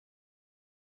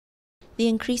The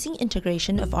increasing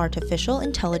integration of artificial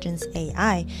intelligence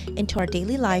 (AI) into our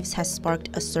daily lives has sparked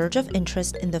a surge of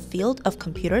interest in the field of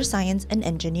computer science and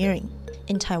engineering.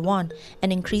 In Taiwan,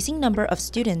 an increasing number of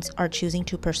students are choosing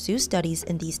to pursue studies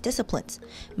in these disciplines,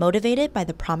 motivated by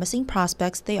the promising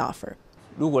prospects they offer.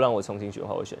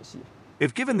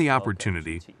 If given the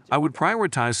opportunity, I would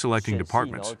prioritize selecting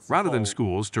departments rather than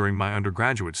schools during my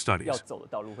undergraduate studies.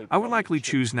 I would likely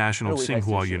choose National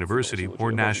Tsinghua University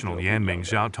or National Yanming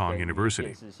Xiaotong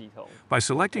University. By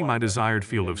selecting my desired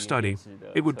field of study,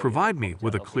 it would provide me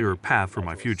with a clearer path for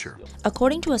my future.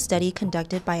 According to a study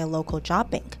conducted by a local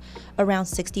job bank, around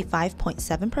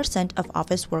 65.7% of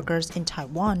office workers in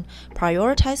Taiwan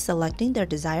prioritize selecting their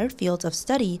desired fields of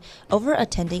study over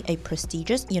attending a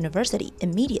prestigious university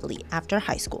immediately after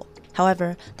high school.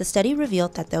 However, the study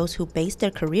revealed that those who based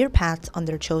their career paths on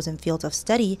their chosen fields of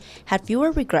study had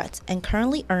fewer regrets and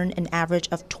currently earn an average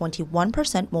of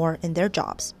 21% more in their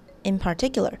jobs. In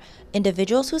particular,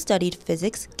 individuals who studied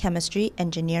physics, chemistry,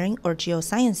 engineering, or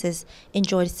geosciences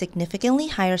enjoyed significantly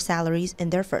higher salaries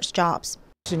in their first jobs.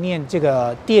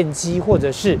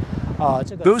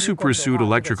 Those who pursued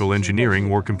electrical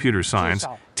engineering or computer science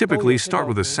typically start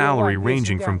with a salary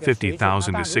ranging from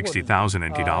 50,000 to 60,000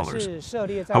 NT dollars.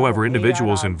 However,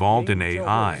 individuals involved in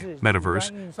AI,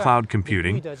 metaverse, cloud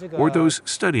computing, or those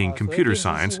studying computer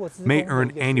science may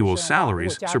earn annual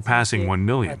salaries surpassing 1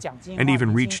 million and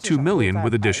even reach 2 million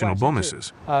with additional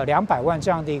bonuses.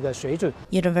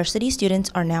 University students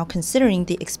are now considering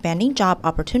the expanding job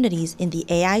opportunities in the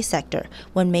AI sector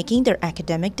when making their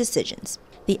academic decisions.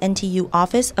 The NTU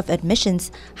Office of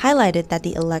Admissions highlighted that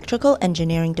the electrical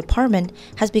engineering department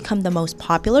has become the most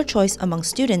popular choice among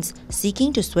students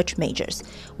seeking to switch majors,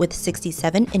 with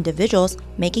 67 individuals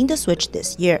making the switch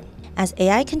this year. As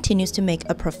AI continues to make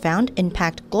a profound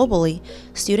impact globally,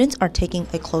 students are taking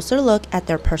a closer look at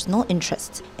their personal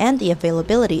interests and the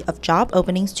availability of job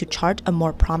openings to chart a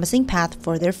more promising path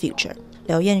for their future.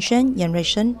 Liu Yanxuan, Yan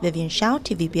Ruishen, Vivian Xiao,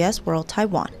 TVBS World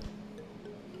Taiwan.